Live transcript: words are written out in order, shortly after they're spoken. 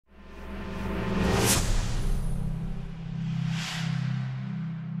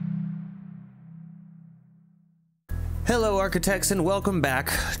Hello architects, and welcome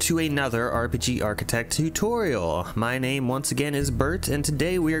back to another RPG Architect tutorial. My name once again is Bert, and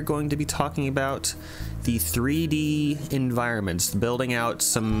today we are going to be talking about the 3D environments, building out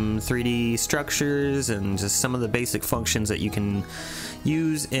some 3D structures and just some of the basic functions that you can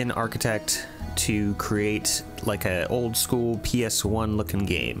use in Architect to create like an old school PS1 looking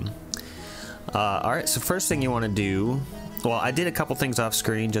game. Alright, so first thing you want to do, well, I did a couple things off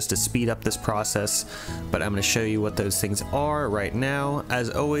screen just to speed up this process, but I'm going to show you what those things are right now.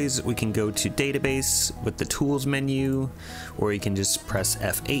 As always, we can go to Database with the Tools menu, or you can just press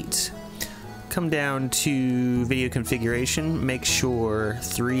F8. Come down to Video Configuration, make sure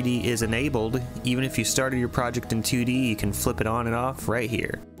 3D is enabled. Even if you started your project in 2D, you can flip it on and off right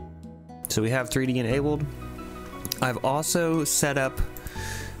here. So we have 3D enabled. I've also set up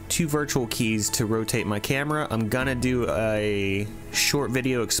 2 virtual keys to rotate my camera. I'm gonna do a short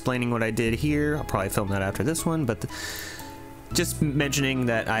video explaining what I did here. I'll probably film that after this one, but just mentioning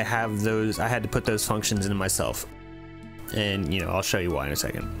that I have those, I had to put those functions in myself. And, you know, I'll show you why in a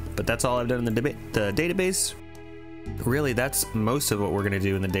second. But that's all I've done in the database. Really, that's most of what we're gonna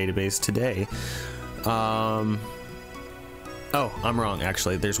do in the database today. Oh, I'm wrong,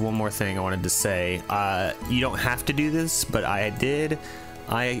 actually. There's one more thing I wanted to say. You don't have to do this, but I did.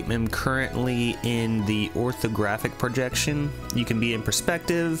 I am currently in the orthographic projection. You can be in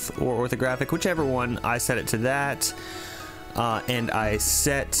perspective or orthographic, whichever one. I set it to that. And I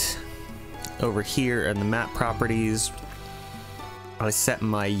set over here in the map properties, I set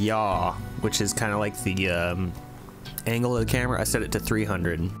my yaw, which is kind of like the angle of the camera. I set it to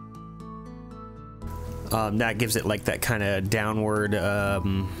 300. That gives it like that kind of downward,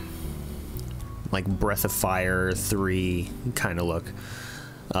 like Breath of Fire 3 kind of look.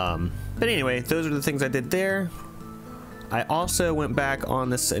 But anyway, those are the things I did there. I also went back on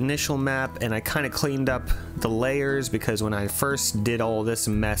this initial map and I kind of cleaned up the layers, because when I first did all this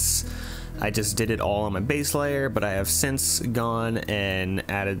mess, I just did it all on my base layer, but I have since gone and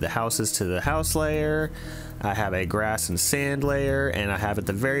added the houses to the house layer. I have a grass and sand layer, and I have at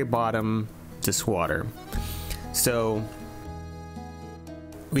the very bottom this water. So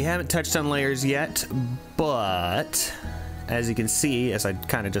we haven't touched on layers yet, but as you can see, as I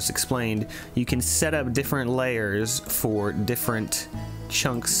kind of just explained, you can set up different layers for different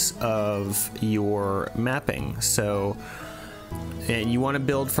chunks of your mapping. So, and you want to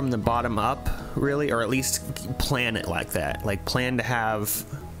build from the bottom up, really, or at least plan it like that. Like, plan to have,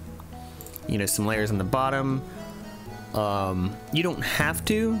 you know, some layers on the bottom. You don't have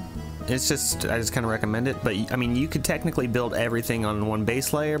to. It's just, I just kind of recommend it, but I mean, you could technically build everything on one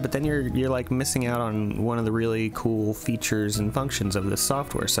base layer, but then you're like missing out on one of the really cool features and functions of this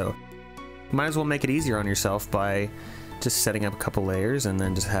software. So you might as well make it easier on yourself by just setting up a couple layers and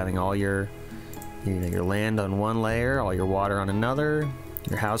then just having all your, you know, your land on one layer, all your water on another,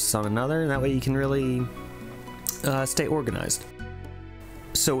 your houses on another, and that way you can really stay organized.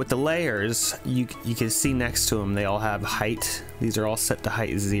 So with the layers, you can see next to them, they all have height. These are all set to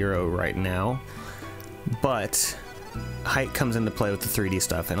height 0 right now, but height comes into play with the 3D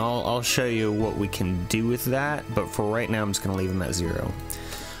stuff, and I'll show you what we can do with that, but for right now I'm just going to leave them at 0.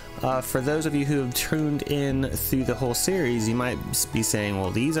 For those of you who have tuned in through the whole series, you might be saying,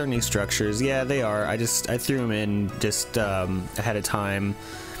 well, these are new structures. Yeah, they are. I threw them in just ahead of time,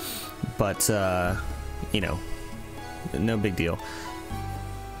 but you know, no big deal.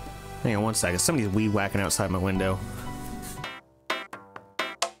 Hang on one second, somebody's weed whacking outside my window.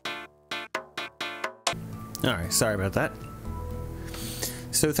 Alright, sorry about that.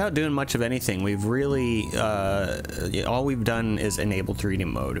 So without doing much of anything, we've really, all we've done is enable 3D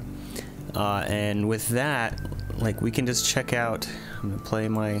mode. And with that, like, we can just check out, I'm gonna play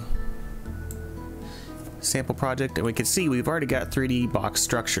my sample project, and we can see we've already got 3D box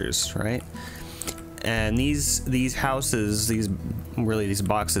structures, right? And these houses, these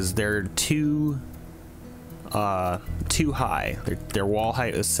boxes, they're too high. Their wall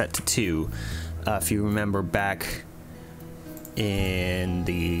height is set to 2. If you remember back in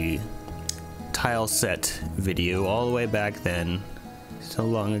the tile set video, all the way back then, so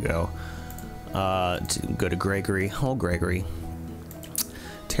long ago, to go to Gregory,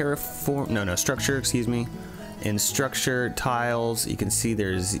 structure, excuse me. In structure tiles, you can see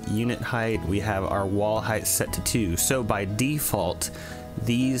there's unit height. We have our wall height set to 2. So by default,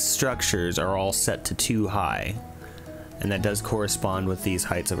 these structures are all set to 2 high. And that does correspond with these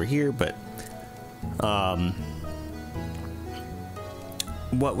heights over here, but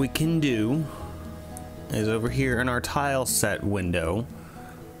what we can do is over here in our tile set window,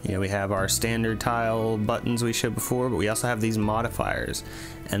 you know, we have our standard tile buttons we showed before, but we also have these modifiers.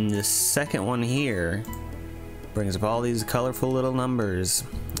 And the second one here Brings up all these colorful little numbers.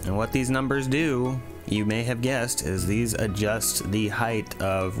 And what these numbers do, you may have guessed, is these adjust the height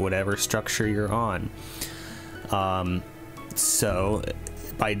of whatever structure you're on. So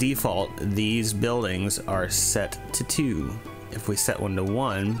by default, these buildings are set to 2. If we set one to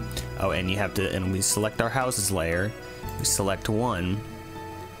 1, oh, and you have to, and we select our houses layer, we select 1,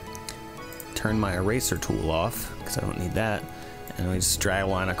 turn my eraser tool off, because I don't need that, and we just drag a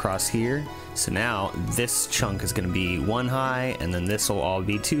line across here. So now this chunk is going to be 1 high, and then this will all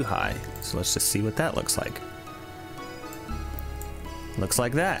be 2 high. So let's just see what that looks like. Looks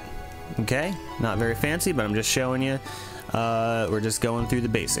like that. Okay, not very fancy, but I'm just showing you. We're just going through the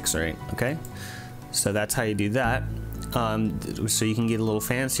basics, right? Okay, so that's how you do that. So you can get a little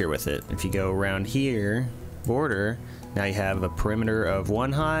fancier with it. If you go around here, border, now you have a perimeter of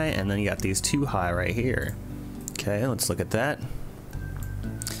 1 high, and then you got these 2 high right here. Okay, let's look at that.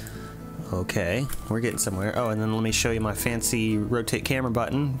 Okay, we're getting somewhere. Oh, and then let me show you my fancy rotate camera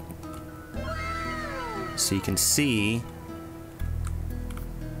button, so you can see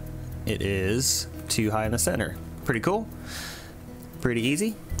it is 2 high in the center. Pretty cool, pretty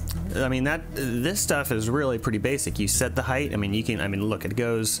easy. I mean, this stuff is really pretty basic. You set the height. I mean, you can, I mean, look, it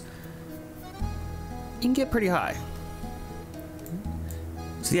goes, you can get pretty high.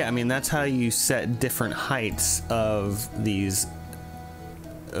 So yeah, I mean, that's how you set different heights of these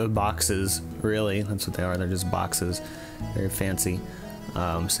boxes, really. That's what they are. They're just boxes. Very fancy.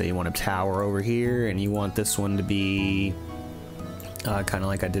 So you want a tower over here, and you want this one to be kind of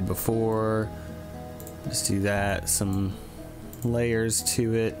like I did before. Just do that. Some layers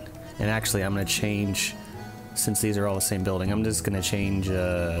to it. And actually, I'm going to change, since these are all the same building, I'm just going to change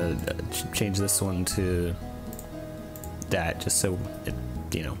this one to that, just so it,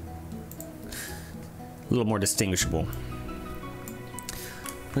 you know, a little more distinguishable.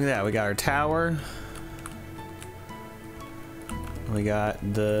 Look at that, we got our tower. We got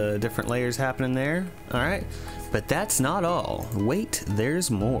the different layers happening there. All right, but that's not all. Wait,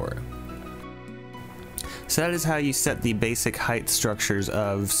 there's more. So that is how you set the basic height structures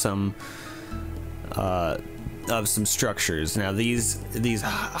of some structures. Now these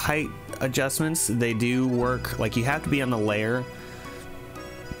height adjustments, they do work, like you have to be on the layer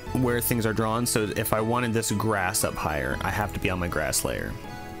where things are drawn. So if I wanted this grass up higher, I have to be on my grass layer.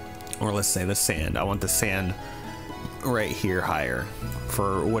 Or let's say the sand. I want the sand right here higher.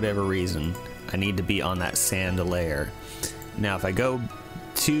 For whatever reason, I need to be on that sand layer. Now if I go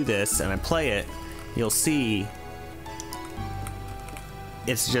to this and I play it, you'll see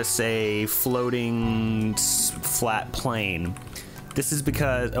it's just a floating flat plane. This is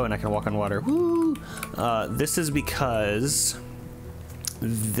because, oh, and I can walk on water. Woo! This is because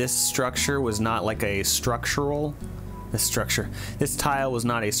this structure was not like a structural, this tile was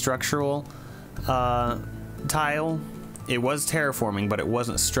not a structural tile. It was terraforming, but it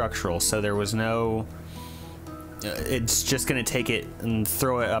wasn't structural, so there was no, it's just gonna take it and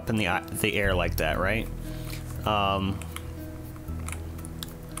throw it up in the air like that, right?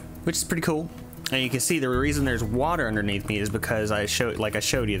 Which is pretty cool. And you can see the reason there's water underneath me is because I showed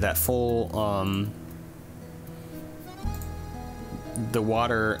you that full the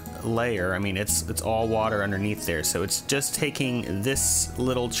water layer. I mean, it's all water underneath there, so it's just taking this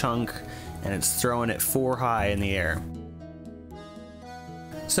little chunk and it's throwing it 4 high in the air.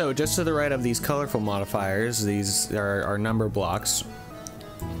 So just to the right of these colorful modifiers, these are our number blocks.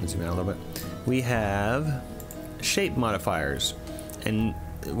 Let's zoom out a little bit. We have shape modifiers, and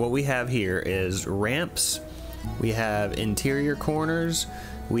what we have here is ramps, we have interior corners,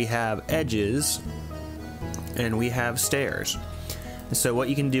 we have edges, and we have stairs. So what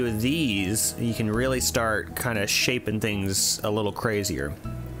you can do with these, you can really start kind of shaping things a little crazier.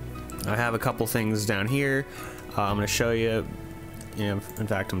 I have a couple things down here. I'm going to show you. In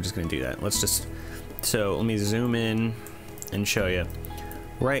fact, I'm just going to do that. So let me zoom in and show you.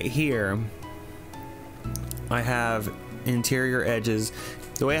 Right here, I have interior edges.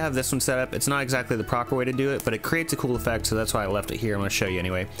 The way I have this one set up, it's not exactly the proper way to do it, but it creates a cool effect, so that's why I left it here. I'm going to show you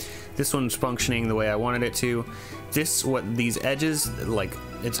anyway. This one's functioning the way I wanted it to. These edges, like,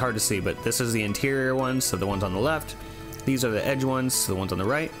 it's hard to see, but this is the interior ones, so the ones on the left. These are the edge ones, so the ones on the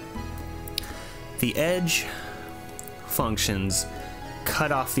right. The edge functions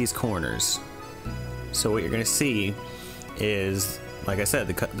cut off these corners. So what you're going to see is, like I said,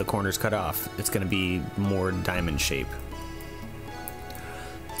 the corners cut off. It's going to be more diamond shape.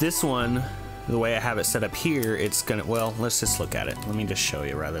 This one, the way I have it set up here, it's gonna, well, let's just look at it. Let me just show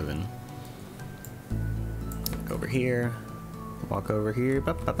you rather than over here, walk over here.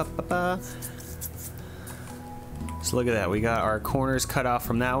 So look at that, we got our corners cut off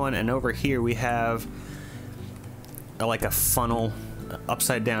from that one, and over here we have like a funnel,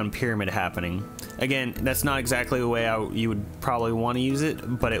 upside down pyramid happening. Again, that's not exactly the way you would probably want to use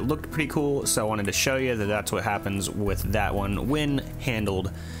it, but it looked pretty cool, so I wanted to show you that that's what happens with that one when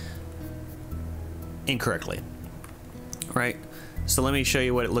handled incorrectly. Right? So let me show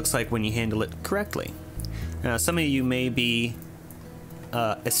you what it looks like when you handle it correctly. Now, some of you may be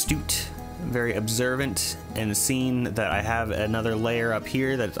astute, very observant, and seen that I have another layer up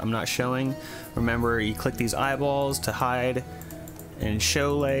here that I'm not showing. Remember, you click these eyeballs to hide and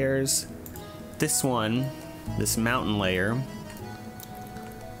show layers. This one, this mountain layer,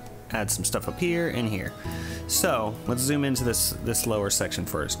 add some stuff up here and here. So let's zoom into this lower section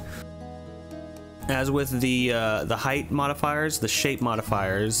first. As with the height modifiers, the shape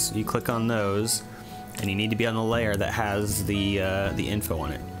modifiers, you click on those, and you need to be on the layer that has the info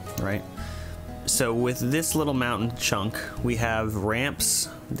on it, right? So with this little mountain chunk, we have ramps,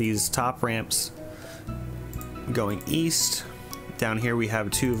 these top ramps going east. Down here we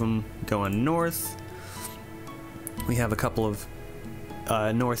have 2 of them going north. We have a couple of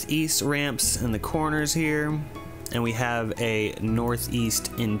northeast ramps in the corners here, and we have a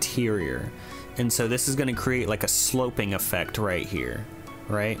northeast interior. And so this is going to create like a sloping effect right here,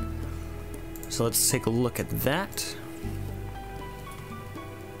 right? So let's take a look at that.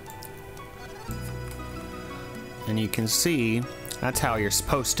 And you can see that's how you're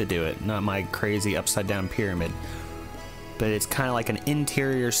supposed to do it, not my crazy upside down pyramid. But it's kind of like an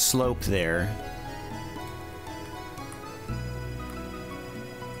interior slope there.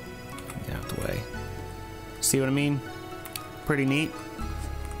 Get out the way. See what I mean? Pretty neat.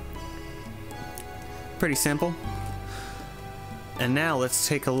 Pretty simple. And now let's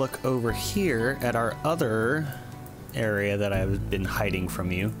take a look over here at our other area that I've been hiding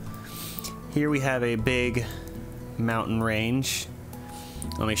from you. Here we have a big mountain range.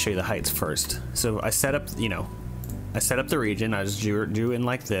 Let me show you the heights first. So I set up, I set up the region. I just drew in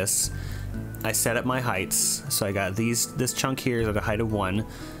like this. I set up my heights. So I got this chunk here is at a height of 1.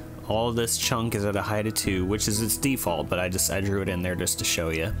 All of this chunk is at a height of 2, which is its default, but I drew it in there just to show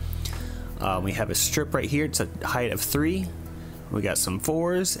you. We have a strip right here. It's a height of 3. We got some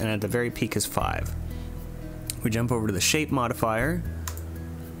 4s, and at the very peak is 5. We jump over to the shape modifier.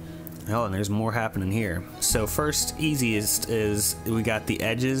 Oh, and there's more happening here. So first, easiest is we got the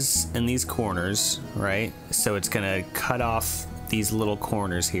edges and these corners, right? So it's gonna cut off these little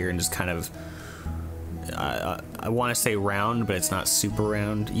corners here and just kind of, I want to say round, but it's not super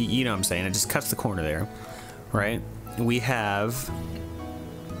round. You know what I'm saying? It just cuts the corner there, right? We have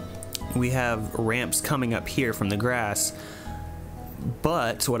ramps coming up here from the grass,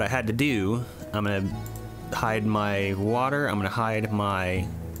 but what I had to do, I'm gonna hide my water, I'm gonna hide my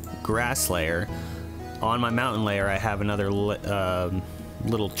grass layer. On my mountain layer I have another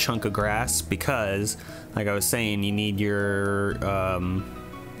little chunk of grass because, like I was saying, you need your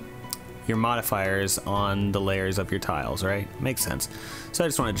modifiers on the layers of your tiles, right? Makes sense. So I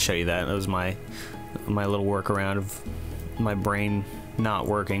just wanted to show you that. That was my little workaround of my brain not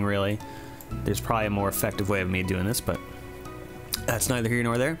working really. There's probably a more effective way of me doing this, but that's neither here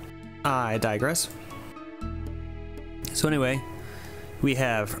nor there. I digress. So anyway, we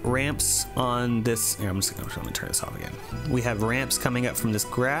have ramps on this. Here, I'm gonna turn this off again. We have ramps coming up from this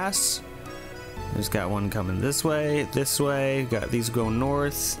grass. There's got one coming this way. Got these going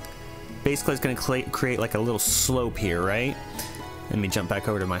north. Basically, it's gonna create like a little slope here, right? Let me jump back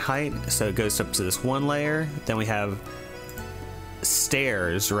over to my height. So it goes up to this one layer. Then we have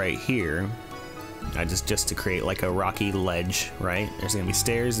stairs right here. Just to create like a rocky ledge, right? There's gonna be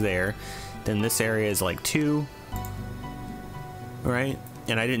stairs there. Then this area is like 2. Right?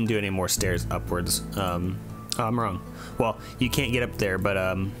 And I didn't do any more stairs upwards. Oh, I'm wrong. Well, you can't get up there,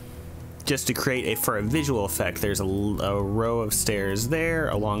 but just to create for a visual effect, there's a row of stairs there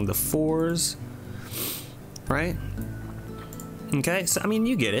along the 4s. Right? Okay, so I mean,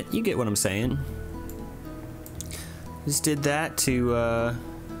 you get it. You get what I'm saying. Just did that to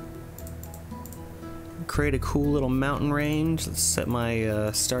create a cool little mountain range. Let's set my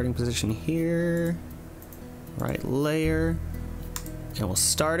starting position here. Right layer. And we'll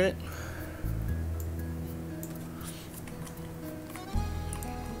start it.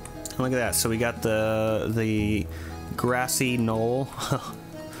 And look at that. So we got the grassy knoll.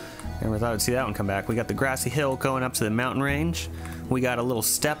 Never thought I'd see that one come back. We got the grassy hill going up to the mountain range. We got a little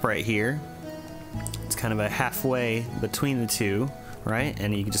step right here. It's kind of a halfway between the two, right?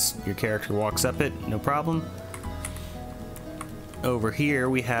 And your character walks up it, no problem. Over here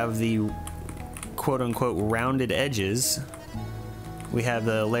we have the quote-unquote rounded edges. We have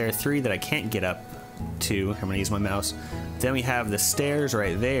the layer 3 that I can't get up to. I'm gonna use my mouse. Then we have the stairs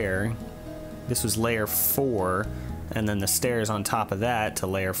right there. This was layer 4, and then the stairs on top of that to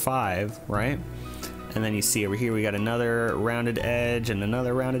layer 5, right? And then you see over here we got another rounded edge and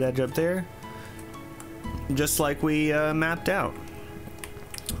another rounded edge up there, just like we mapped out.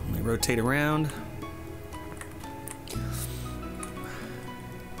 Let me rotate around.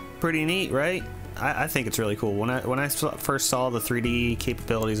 Pretty neat, right? I think it's really cool. When I first saw the 3D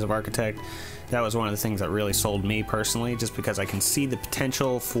capabilities of Architect, that was one of the things that really sold me personally, just because I can see the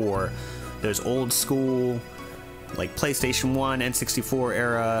potential for those old school, like PlayStation 1, N64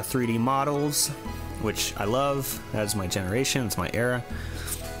 era 3D models, which I love. That's my generation, it's my era.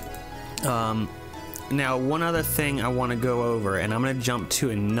 Now, one other thing I want to go over, and I'm going to jump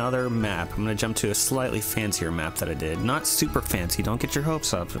to another map. I'm going to jump to a slightly fancier map that I did. Not super fancy, don't get your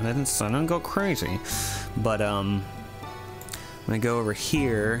hopes up. I didn't go crazy. But, I'm going to go over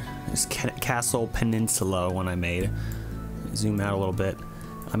here. This Castle Peninsula one I made. Zoom out a little bit.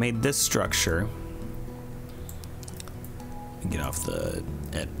 I made this structure. Get off the...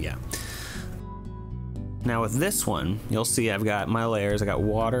 yeah. Now with this one, you'll see I've got my layers. I got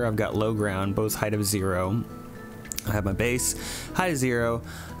water, I've got low ground, both height of 0. I have my base, height of 0.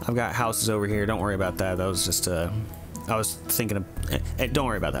 I've got houses over here. Don't worry about that. That was just I was thinking of... don't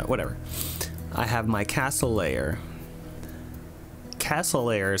worry about that. Whatever. I have my castle layer. Castle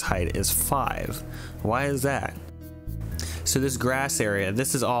layer's height is 5. Why is that? So this grass area,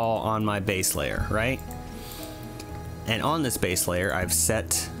 this is all on my base layer, right? And on this base layer, I've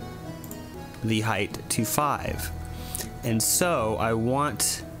set the height to 5, and so I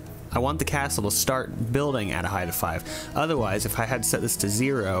want the castle to start building at a height of 5. Otherwise, if I had set this to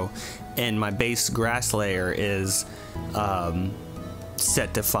 0 and my base grass layer is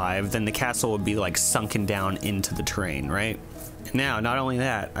set to 5, then the castle would be like sunken down into the terrain, right? Now, not only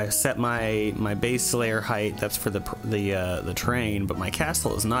that, I set my base layer height, that's for the terrain, but my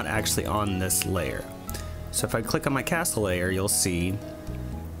castle is not actually on this layer. So if I click on my castle layer, you'll see,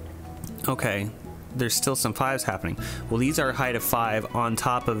 okay, there's still some 5s happening. Well, these are height of 5 on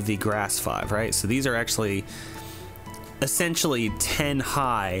top of the grass 5, right? So these are actually essentially 10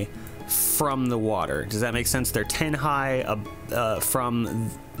 high from the water. Does that make sense? They're 10 high from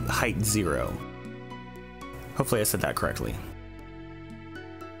height 0. Hopefully I said that correctly.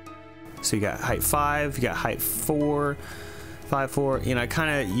 So you got height 5, you got height 4, 5, 4. You know,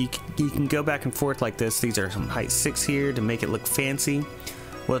 you can go back and forth like this. These are some height 6 here to make it look fancy.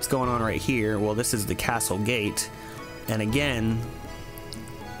 What's going on right here? Well, this is the castle gate, and again,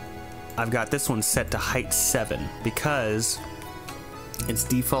 I've got this one set to height 7 because its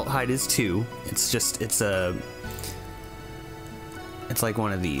default height is 2. It's like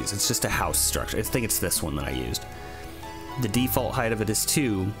one of these. It's just a house structure. I think it's this one that I used. The default height of it is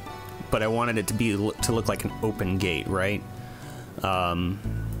 2, but I wanted it to look like an open gate, right?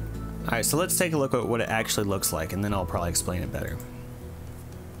 Alright, so let's take a look at what it actually looks like, and then I'll probably explain it better.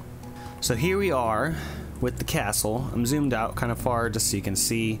 So here we are with the castle. I'm zoomed out kind of far just so you can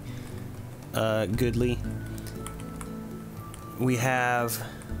see goodly. We have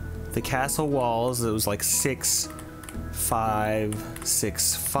the castle walls. It was like 6, 5,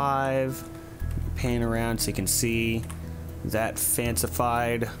 6, 5. Pan around so you can see that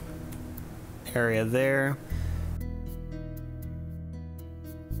fancified area there.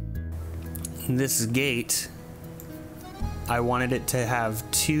 This gate, I wanted it to have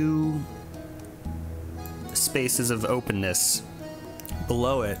 2 spaces of openness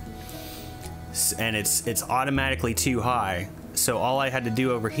below it, and it's automatically too high. So all I had to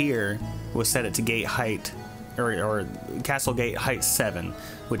do over here was set it to gate height, or castle gate height 7,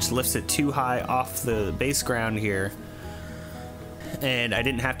 which lifts it too high off the base ground here, and I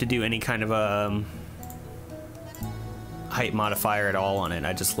didn't have to do any kind of a height modifier at all on it.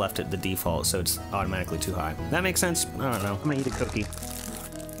 I just left it the default, so it's automatically too high. That makes sense? I don't know. I'm gonna eat a cookie.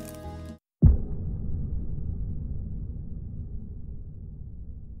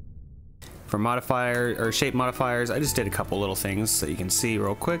 For modifier or shape modifiers, I just did a couple little things so you can see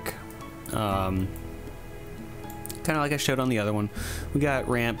real quick. Kind of like I showed on the other one. We got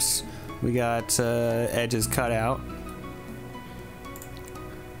ramps. We got edges cut out.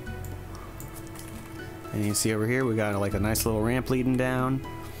 And you see over here we got like a nice little ramp leading down.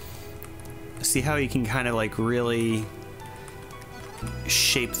 See how you can kind of like really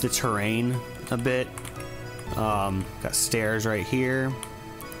shape the terrain a bit. Got stairs right here.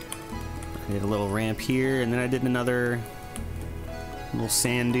 I did a little ramp here, and then I did another little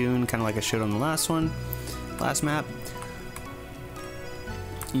sand dune, kind of like I showed on the last map.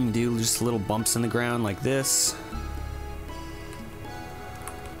 You can do just little bumps in the ground like this.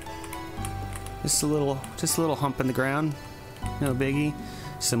 Just a little hump in the ground, no biggie.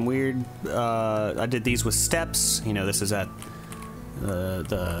 some weird, I did these with steps. You know, this is at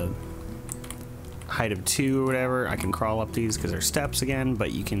the height of 2 or whatever. I can crawl up these because they're steps again,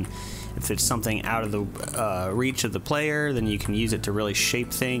 but you can, if it's something out of the reach of the player, then you can use it to really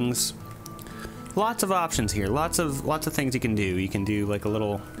shape things. Lots of options here. Lots of things you can do. You can do like a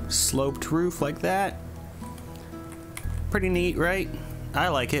little sloped roof like that. Pretty neat, right? I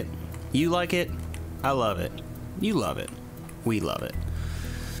like it. You like it? I love it. You love it. We love it.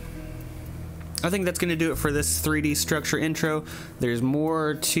 I think that's going to do it for this 3D structure intro. There's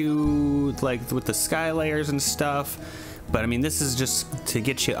more to, like, with the sky layers and stuff, but I mean, this is just to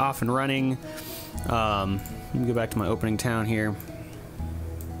get you off and running. Let me go back to my opening town here.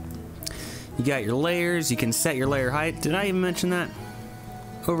 You got your layers. You can set your layer height. Did I even mention that?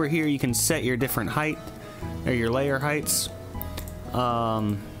 Over here, you can set your different height, or your layer heights.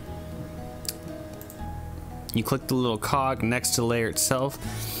 You click the little cog next to the layer itself.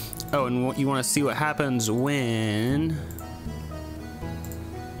 Oh, and you want to see what happens when...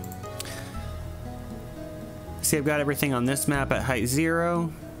 See, I've got everything on this map at height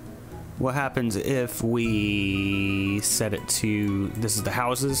 0. What happens if we set it to... This is the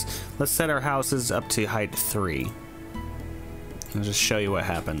houses. Let's set our houses up to height 3. I'll just show you what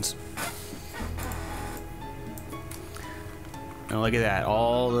happens. Now look at that.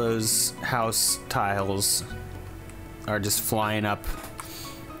 All those house tiles are just flying up.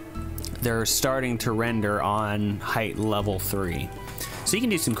 They're starting to render on height level 3. So you can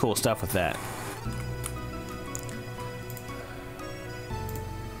do some cool stuff with that.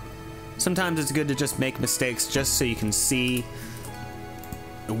 Sometimes it's good to just make mistakes just so you can see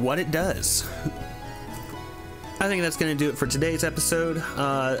what it does. I think that's going to do it for today's episode.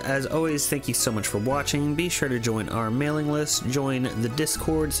 As always, thank you so much for watching. Be sure to join our mailing list, join the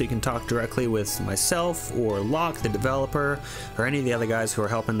Discord so you can talk directly with myself or Locke, the developer, or any of the other guys who are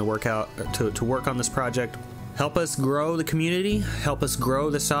helping to work on this project. Help us grow the community, help us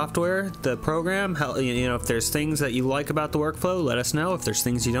grow the software, the program. You know, if there's things that you like about the workflow, let us know. If there's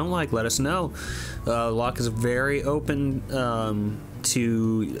things you don't like, let us know. Locke is very open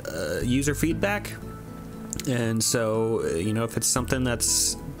to user feedback. And so, you know, if it's something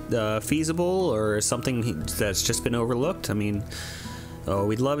that's feasible or something that's just been overlooked, I mean,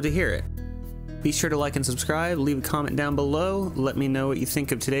 we'd love to hear it. Be sure to like and subscribe, leave a comment down below, let me know what you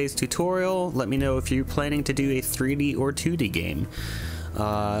think of today's tutorial, let me know if you're planning to do a 3D or 2D game.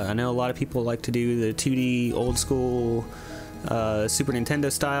 I know a lot of people like to do the 2D old school Super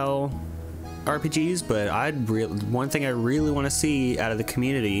Nintendo style RPGs, but one thing I really want to see out of the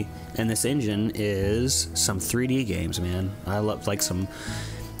community and this engine is some 3D games, man. I love like some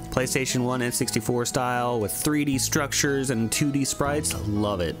PlayStation 1 and 64 style with 3D structures and 2D sprites.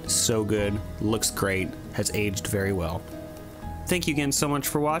 Love it. So good. Looks great. Has aged very well. Thank you again so much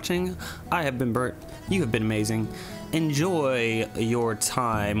for watching. I have been Bert. You have been amazing. Enjoy your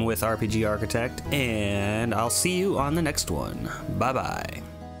time with RPG Architect, and I'll see you on the next one. Bye-bye.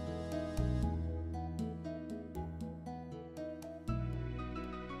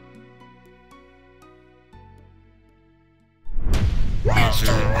 Master